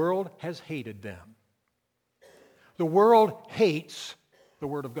 and the world has hated them. The world hates the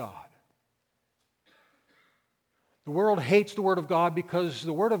word of God. The world hates the Word of God because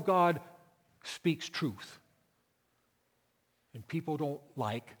the Word of God speaks truth. And people don't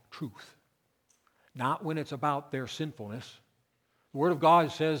like truth. Not when it's about their sinfulness. The Word of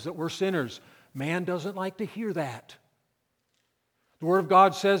God says that we're sinners. Man doesn't like to hear that. The Word of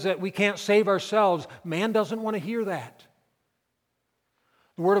God says that we can't save ourselves. Man doesn't want to hear that.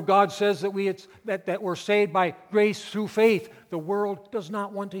 The Word of God says that we're saved by grace through faith. The world does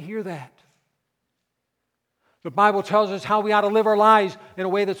not want to hear that. The Bible tells us how we ought to live our lives in a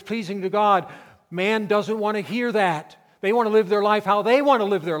way that's pleasing to God. Man doesn't want to hear that. They want to live their life how they want to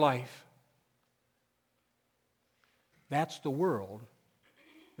live their life. That's the world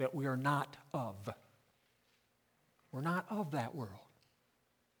that we are not of. We're not of that world.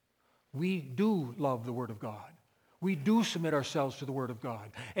 We do love the Word of God. We do submit ourselves to the Word of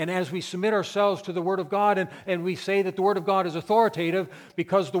God. And as we submit ourselves to the Word of God and we say that the Word of God is authoritative,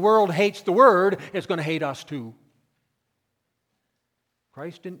 because the world hates the Word, it's going to hate us too.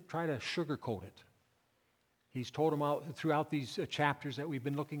 Christ didn't try to sugarcoat it. He's told them out throughout these chapters that we've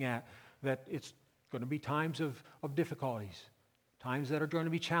been looking at that it's going to be times of difficulties, times that are going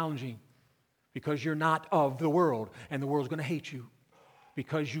to be challenging, because you're not of the world, and the world's going to hate you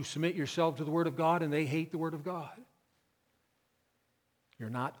because you submit yourself to the Word of God and they hate the Word of God. You're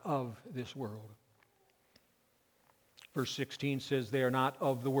not of this world. Verse 16 says, they are not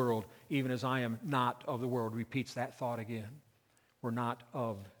of the world, even as I am not of the world. Repeats that thought again. We're not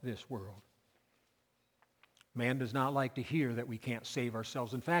of this world. Man does not like to hear that we can't save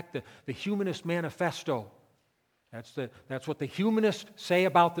ourselves. In fact, the Humanist Manifesto, that's what the humanists say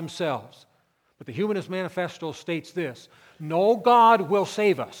about themselves. But the Humanist Manifesto states this: no God will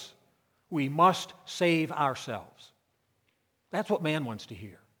save us. We must save ourselves. That's what man wants to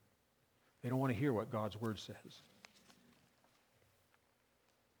hear. They don't want to hear what God's Word says.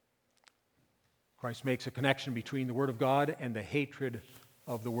 Christ makes a connection between the Word of God and the hatred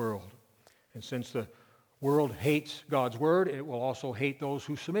of the world. And since the world hates God's Word, it will also hate those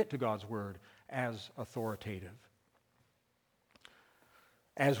who submit to God's Word as authoritative.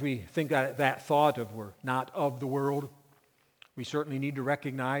 As we think that thought of we're not of the world, we certainly need to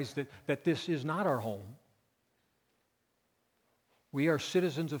recognize that this is not our home. We are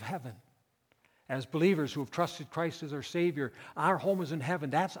citizens of heaven. As believers who have trusted Christ as our Savior, our home is in heaven.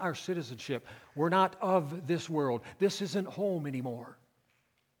 That's our citizenship. We're not of this world. This isn't home anymore.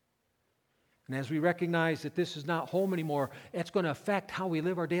 And as we recognize that this is not home anymore, it's going to affect how we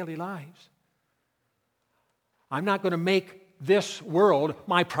live our daily lives. I'm not going to make this world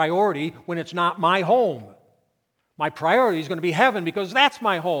my priority when it's not my home. My priority is going to be heaven because that's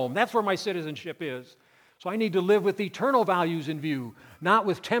my home. That's where my citizenship is. So I need to live with eternal values in view, not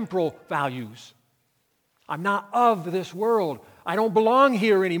with temporal values. I'm not of this world. I don't belong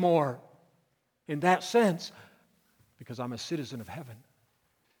here anymore in that sense because I'm a citizen of heaven.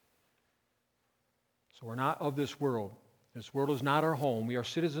 So we're not of this world. This world is not our home. We are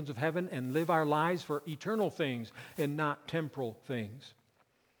citizens of heaven and live our lives for eternal things and not temporal things.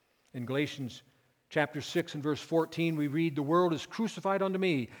 In Galatians chapter 6 and verse 14, we read, "The world is crucified unto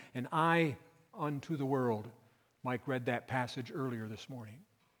me, and I unto the world." Mike read that passage earlier this morning.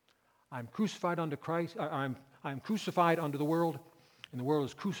 I'm crucified unto Christ. I'm crucified unto the world, and the world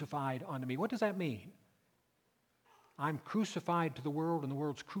is crucified unto me. What does that mean? I'm crucified to the world, and the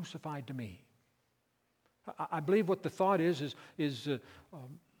world's crucified to me. I believe what the thought is the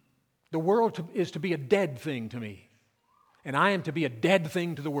world is to be a dead thing to me, and I am to be a dead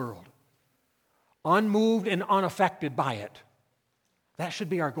thing to the world, unmoved and unaffected by it. That should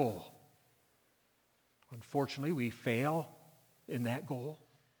be our goal. Unfortunately, we fail in that goal.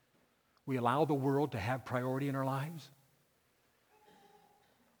 We allow the world to have priority in our lives.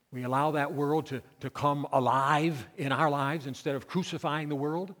 We allow that world to come alive in our lives instead of crucifying the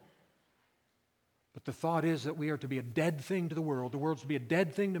world. But the thought is that we are to be a dead thing to the world. The world's to be a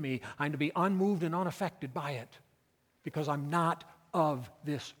dead thing to me. I'm to be unmoved and unaffected by it because I'm not of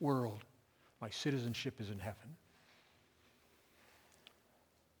this world. My citizenship is in heaven.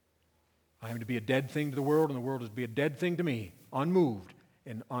 I am to be a dead thing to the world, and the world is to be a dead thing to me, unmoved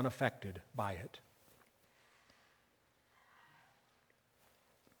and unaffected by it.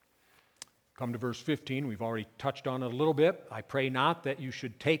 Come to verse 15. We've already touched on it a little bit. I pray not that you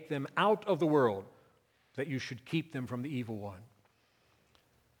should take them out of the world, that you should keep them from the evil one.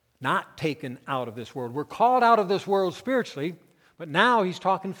 Not taken out of this world. We're called out of this world spiritually, but now he's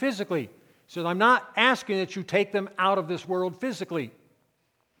talking physically. He says, I'm not asking that you take them out of this world physically.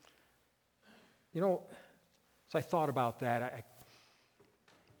 You know, as I thought about that,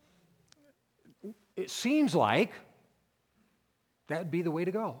 it seems like that'd be the way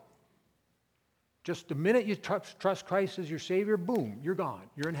to go. Just the minute you trust Christ as your Savior, boom, you're gone.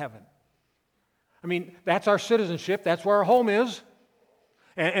 You're in heaven. I mean, that's our citizenship. That's where our home is.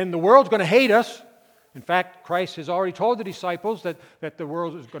 And the world's going to hate us. In fact, Christ has already told the disciples that the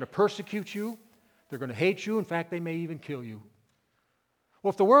world is going to persecute you. They're going to hate you. In fact, they may even kill you. Well,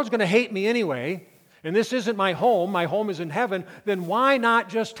 if the world's going to hate me anyway, and this isn't my home is in heaven, then why not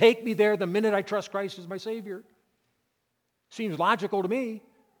just take me there the minute I trust Christ as my Savior? Seems logical to me.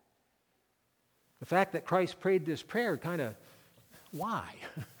 The fact that Christ prayed this prayer kind of, why?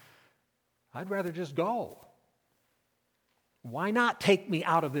 I'd rather just go. Why not take me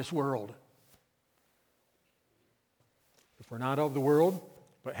out of this world? If we're not of the world,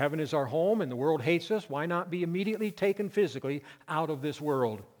 but heaven is our home and the world hates us, why not be immediately taken physically out of this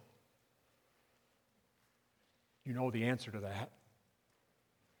world? You know the answer to that.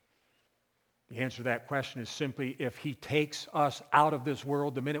 The answer to that question is simply, if he takes us out of this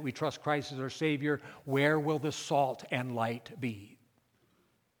world the minute we trust Christ as our Savior, where will the salt and light be?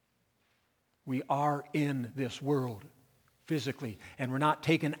 We are in this world physically, and we're not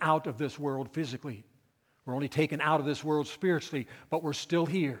taken out of this world physically. We're only taken out of this world spiritually, but we're still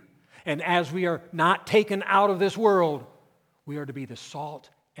here. And as we are not taken out of this world, we are to be the salt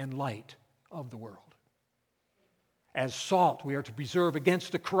and light of the world. As salt, we are to preserve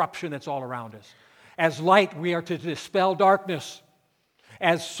against the corruption that's all around us. As light, we are to dispel darkness.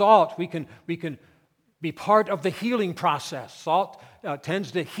 As salt, we can be part of the healing process. Salt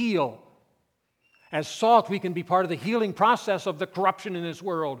tends to heal. As salt, we can be part of the healing process of the corruption in this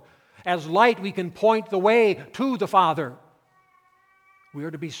world. As light, we can point the way to the Father. We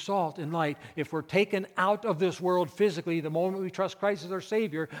are to be salt and light. If we're taken out of this world physically, the moment we trust Christ as our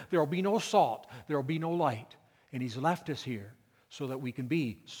Savior, there will be no salt, there will be no light. And He's left us here so that we can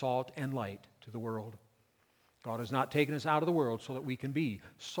be salt and light to the world. God has not taken us out of the world so that we can be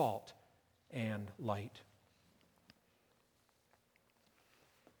salt and light.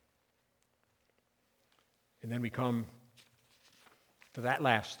 And then we come to that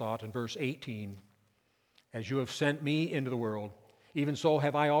last thought in verse 18. As you have sent me into the world, even so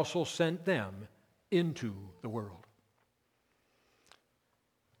have I also sent them into the world.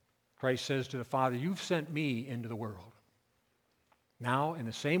 Christ says to the Father, you've sent me into the world. Now, in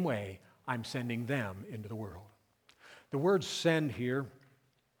the same way, I'm sending them into the world. The word send here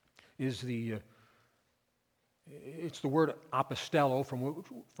is it's the word apostello,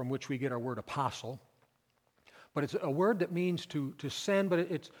 from which we get our word apostle. But it's a word that means to send, but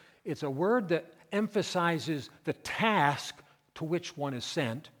it's a word that emphasizes the task to which one is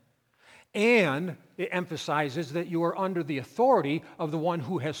sent, and it emphasizes that you are under the authority of the one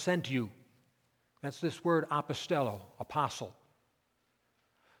who has sent you. That's this word apostello, apostle.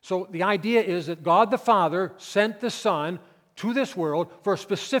 So the idea is that God the Father sent the Son to this world for a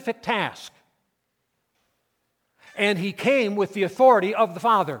specific task. And he came with the authority of the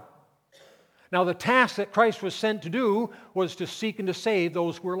Father. Now, the task that Christ was sent to do was to seek and to save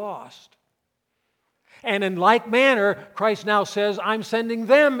those who were lost. And in like manner, Christ now says, I'm sending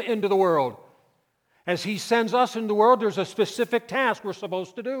them into the world. As he sends us into the world, there's a specific task we're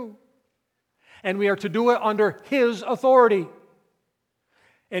supposed to do. And we are to do it under his authority.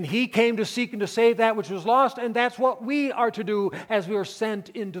 And he came to seek and to save that which was lost, and that's what we are to do as we are sent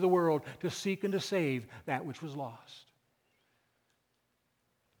into the world, to seek and to save that which was lost.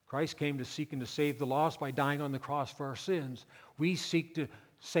 Christ came to seek and to save the lost by dying on the cross for our sins. We seek to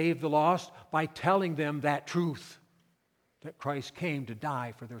save the lost by telling them that truth, that Christ came to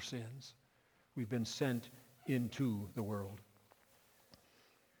die for their sins. We've been sent into the world.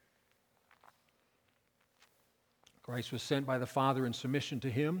 Christ was sent by the Father in submission to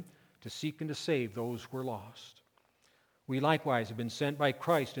him to seek and to save those who are lost. We likewise have been sent by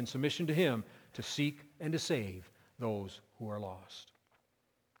Christ in submission to him to seek and to save those who are lost.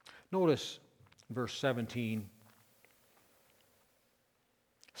 Notice verse 17.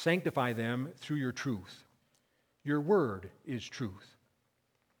 Sanctify them through your truth. Your word is truth.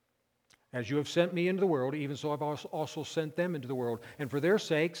 As you have sent me into the world, even so I've also sent them into the world. And for their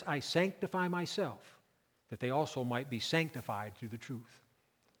sakes I sanctify myself, that they also might be sanctified through the truth.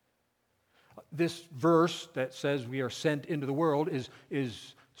 This verse that says we are sent into the world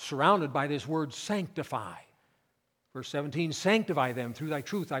is surrounded by this word sanctify. Verse 17, sanctify them through thy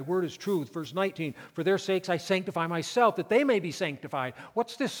truth. Thy word is truth. Verse 19, for their sakes I sanctify myself, that they may be sanctified.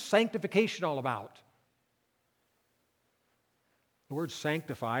 What's this sanctification all about? The word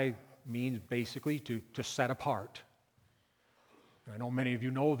sanctify means basically to set apart. I know many of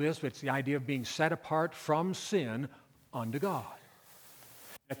you know this, but it's the idea of being set apart from sin unto God.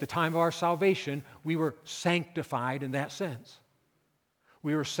 At the time of our salvation, we were sanctified in that sense.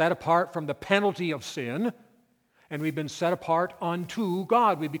 We were set apart from the penalty of sin, and we've been set apart unto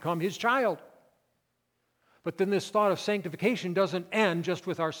God. We become his child. But then this thought of sanctification doesn't end just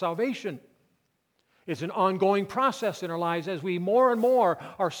with our salvation. It's an ongoing process in our lives as we more and more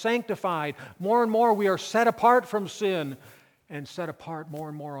are sanctified. More and more we are set apart from sin and set apart more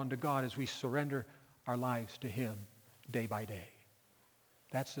and more unto God as we surrender our lives to him day by day.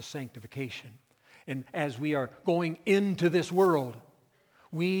 That's the sanctification. And as we are going into this world,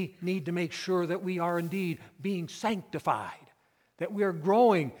 we need to make sure that we are indeed being sanctified, that we are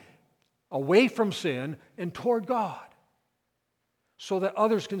growing away from sin and toward God, so that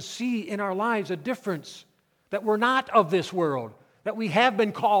others can see in our lives a difference, that we're not of this world, that we have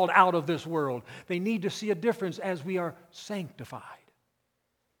been called out of this world. They need to see a difference as we are sanctified.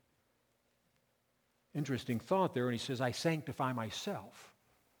 Interesting thought there, and he says, I sanctify myself.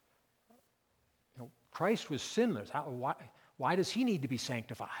 You know, Christ was sinless. Why does he need to be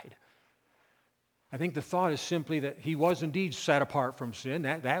sanctified? I think the thought is simply that he was indeed set apart from sin.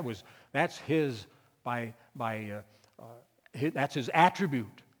 That's his that's his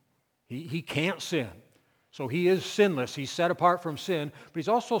attribute. He can't sin. So he is sinless. He's set apart from sin, but he's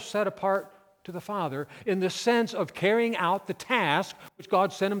also set apart to the Father in the sense of carrying out the task which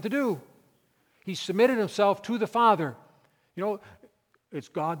God sent him to do. He submitted himself to the Father. You know, it's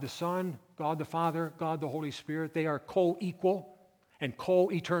God the Son, God the Father, God the Holy Spirit. They are co-equal and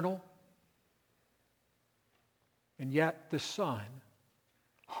co-eternal. And yet the Son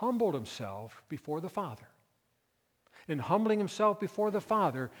humbled himself before the Father. In humbling himself before the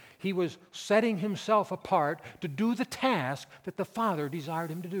Father, he was setting himself apart to do the task that the Father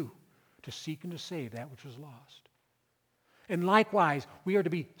desired him to do, to seek and to save that which was lost. And likewise, we are to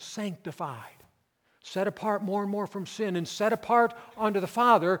be sanctified, set apart more and more from sin, and set apart unto the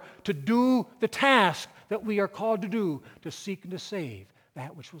Father to do the task that we are called to do, to seek and to save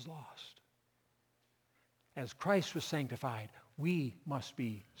that which was lost. As Christ was sanctified, we must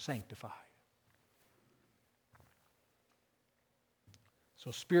be sanctified.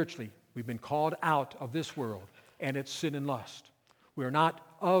 So spiritually, we've been called out of this world and its sin and lust. We are not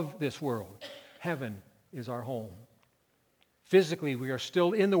of this world. Heaven is our home. Physically, we are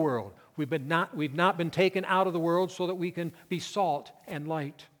still in the world. We've not been taken out of the world so that we can be salt and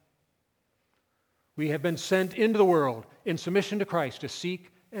light. We have been sent into the world in submission to Christ to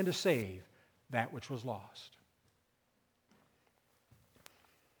seek and to save that which was lost.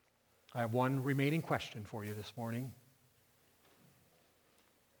 I have one remaining question for you this morning.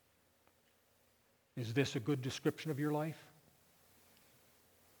 Is this a good description of your life?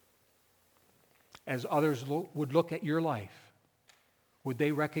 As others would look at your life, would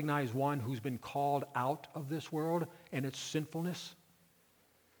they recognize one who's been called out of this world and its sinfulness?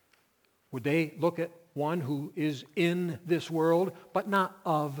 Would they look at one who is in this world but not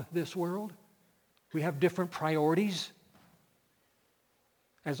of this world? We have different priorities.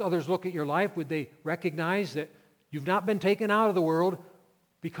 As others look at your life, would they recognize that you've not been taken out of the world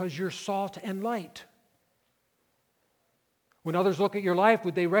because you're salt and light? When others look at your life,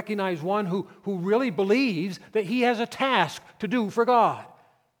 would they recognize one who really believes that he has a task to do for God,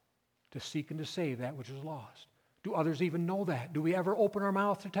 to seek and to save that which is lost? Do others even know that? Do we ever open our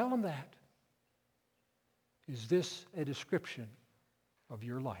mouth to tell them that? Is this a description of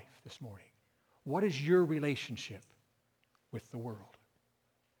your life this morning? What is your relationship with the world?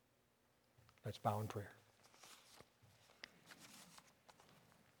 Let's bow in prayer.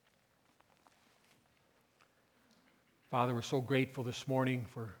 Father, we're so grateful this morning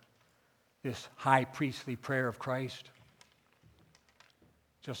for this high priestly prayer of Christ.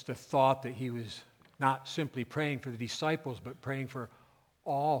 Just the thought that he was not simply praying for the disciples, but praying for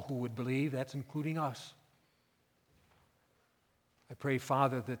all who would believe, that's including us. I pray,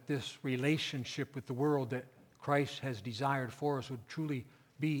 Father, that this relationship with the world that Christ has desired for us would truly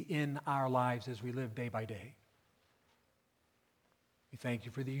be in our lives as we live day by day. We thank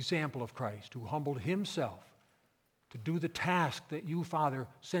you for the example of Christ, who humbled himself to do the task that you, Father,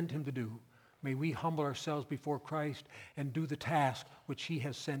 sent him to do. May we humble ourselves before Christ and do the task which he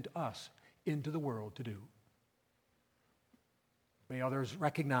has sent us into the world to do. May others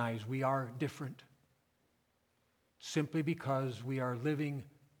recognize we are different simply because we are living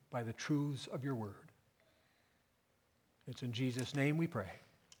by the truths of your word. It's in Jesus' name we pray.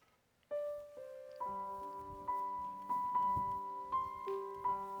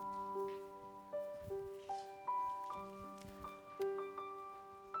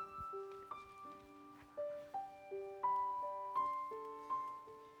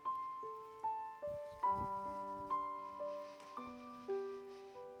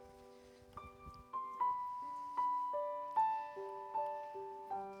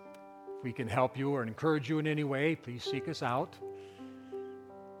 If we can help you or encourage you in any way, please seek us out.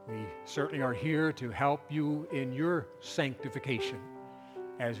 We certainly are here to help you in your sanctification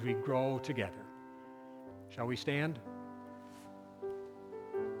as we grow together. Shall we stand?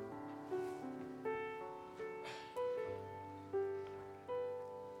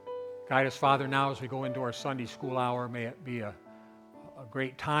 Guide us, Father, now as we go into our Sunday school hour. May it be a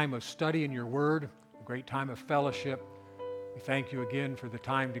great time of study in your word, a great time of fellowship. We thank you again for the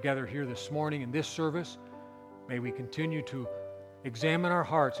time together here this morning in this service. May we continue to examine our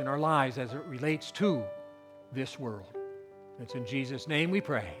hearts and our lives as it relates to this world. It's in Jesus' name we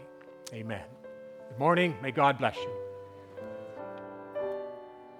pray. Amen. Good morning. May God bless you.